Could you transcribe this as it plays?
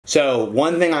So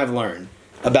one thing I've learned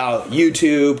about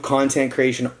YouTube, content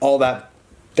creation, all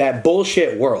that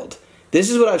bullshit world, this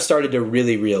is what I've started to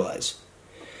really realize.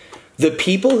 The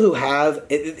people who have,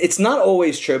 it's not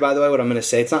always true, by the way, what I'm going to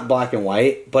say. It's not black and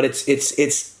white, but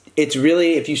it's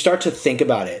really, if you start to think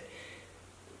about it,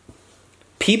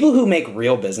 people who make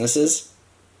real businesses,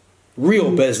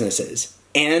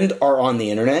 and are on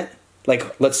the internet,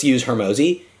 like let's use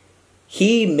Hormozi,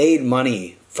 he made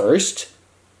money first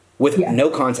with no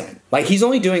content. Like he's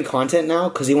only doing content now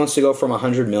because he wants to go from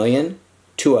 100 million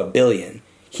to 1 billion.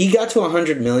 He got to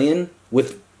 100 million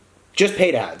with just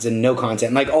paid ads and no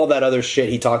content, like all that other shit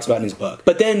he talks about in his book.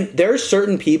 But then there are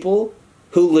certain people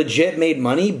who legit made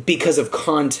money because of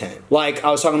content. Like I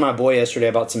was talking to my boy yesterday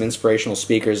about some inspirational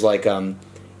speakers like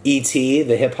E.T.,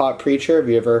 the hip hop preacher. Have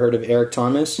you ever heard of Eric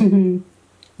Thomas? Mm-hmm.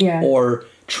 Yeah. Or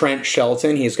Trent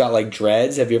Shelton. He's got like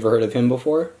dreads. Have you ever heard of him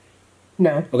before?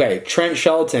 No. Okay, Trent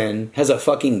Shelton has a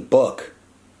fucking book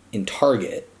in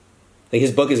Target. Like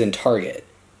his book is in Target.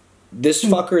 This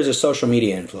fucker is a social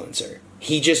media influencer.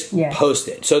 He just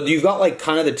posted. So you've got like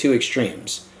kind of the two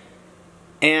extremes.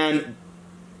 And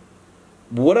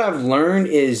what I've learned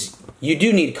is you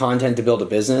do need content to build a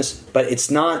business, but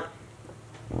it's not,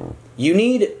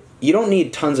 you don't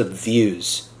need tons of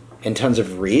views and tons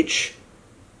of reach.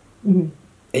 Mm-hmm.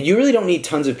 And you really don't need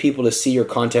tons of people to see your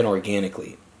content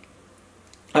organically.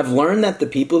 I've learned that the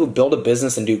people who build a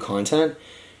business and do content,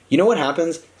 you know what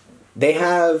happens? They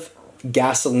have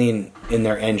gasoline in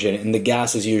their engine, and the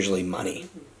gas is usually money.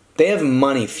 They have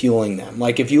money fueling them.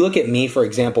 Like if you look at me, for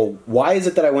example, why is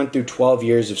it that I went through 12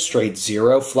 years of straight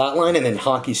zero, flatline, and then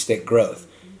hockey stick growth?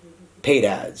 Paid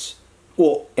ads.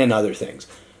 Well, and other things.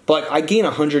 But like I gain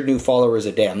 100 new followers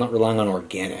a day. I'm not relying on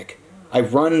organic. I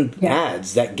run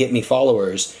ads that get me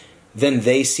followers. Then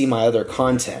they see my other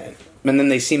content. And then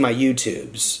they see my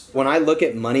YouTubes. When I look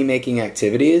at money-making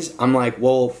activities, I'm like,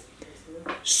 well,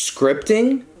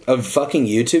 scripting a fucking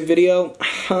YouTube video?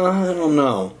 I don't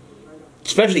know.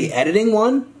 Especially editing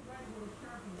one?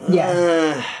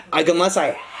 Like, unless I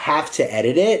have to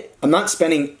edit it, I'm not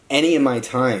spending any of my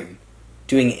time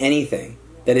doing anything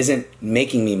that isn't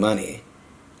making me money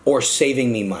or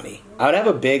saving me money. I would have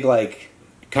a big, like,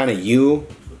 kind of you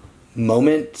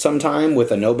moment sometime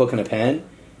with a notebook and a pen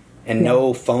and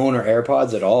no phone or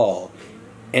AirPods at all,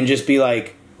 and just be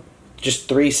like, just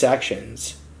 3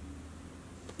 sections.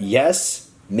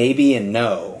 Yes, maybe, and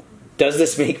no. Does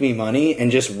this make me money? And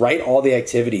just write all the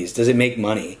activities. Does it make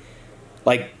money?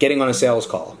 Like getting on a sales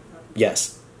call.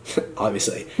 Yes,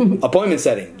 obviously. Appointment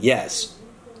setting. Yes.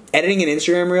 Editing an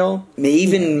Instagram reel,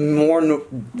 even more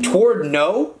toward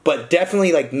no, but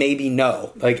definitely like maybe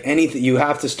no. Like anything, you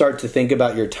have to start to think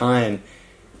about your time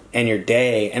and your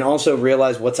day, and also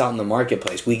realize what's out in the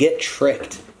marketplace. We get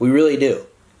tricked. We really do.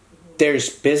 There's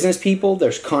business people,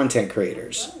 there's content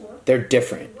creators. They're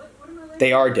different.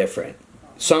 They are different.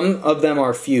 Some of them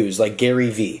are fused, like Gary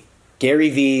Vee. Gary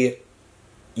Vee,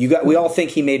 we all think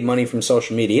he made money from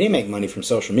social media. He didn't make money from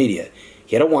social media.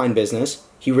 He had a wine business.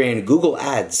 He ran Google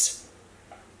Ads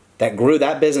that grew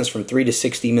that business from 3 to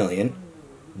 60 million.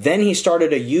 Then he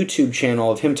started a YouTube channel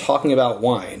of him talking about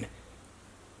wine.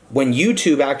 When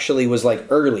YouTube actually was like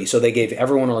early, so they gave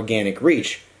everyone organic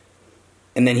reach,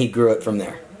 and then he grew it from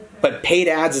there. But paid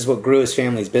ads is what grew his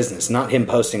family's business, not him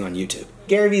posting on YouTube.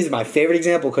 Gary Vee is my favorite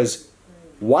example because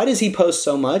why does he post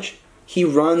so much? He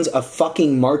runs a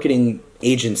fucking marketing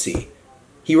agency.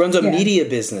 He runs a media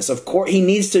business. Of course, he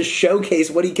needs to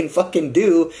showcase what he can fucking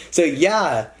do. So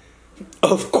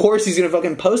of course he's gonna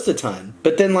fucking post a ton.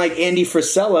 But then like Andy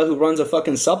Frisella, who runs a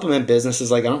fucking supplement business,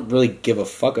 is like, I don't really give a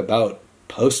fuck about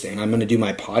posting. I'm gonna do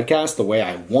my podcast the way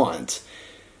I want.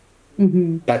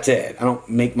 Mm-hmm. That's it. I don't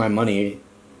make my money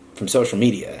from social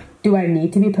media. Do I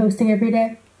need to be posting every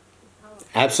day?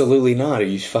 Absolutely not. Are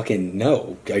you fucking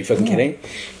kidding?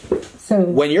 So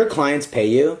when your clients pay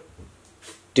you,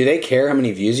 do they care how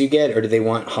many views you get, or do they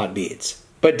want hot beats?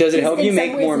 But does it help you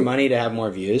make more money to have more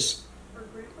views?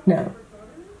 No.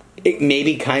 It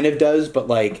maybe kind of does, but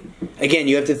like, again,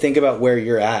 you have to think about where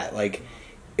you're at. Like,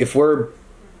 if we're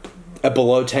at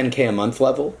below 10K a month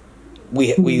level,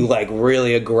 we like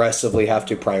really aggressively have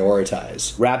to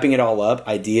prioritize. Wrapping it all up,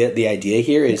 the idea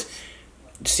here is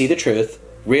see the truth,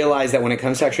 realize that when it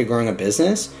comes to actually growing a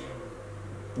business,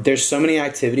 there's so many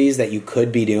activities that you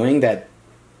could be doing that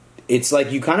it's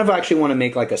like you kind of actually want to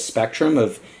make like a spectrum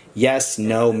of yes,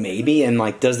 no, maybe, and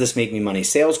like, does this make me money?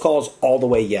 Sales calls, all the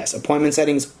way yes. Appointment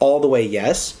settings, all the way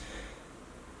yes.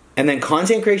 And then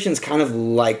content creation is kind of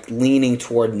like leaning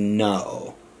toward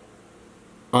no.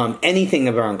 Anything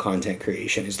around content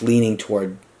creation is leaning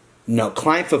toward no.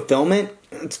 Client fulfillment,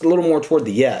 it's a little more toward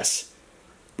the yes.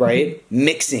 right?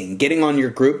 Mixing, getting on your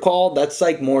group call, that's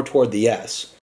like more toward the yes.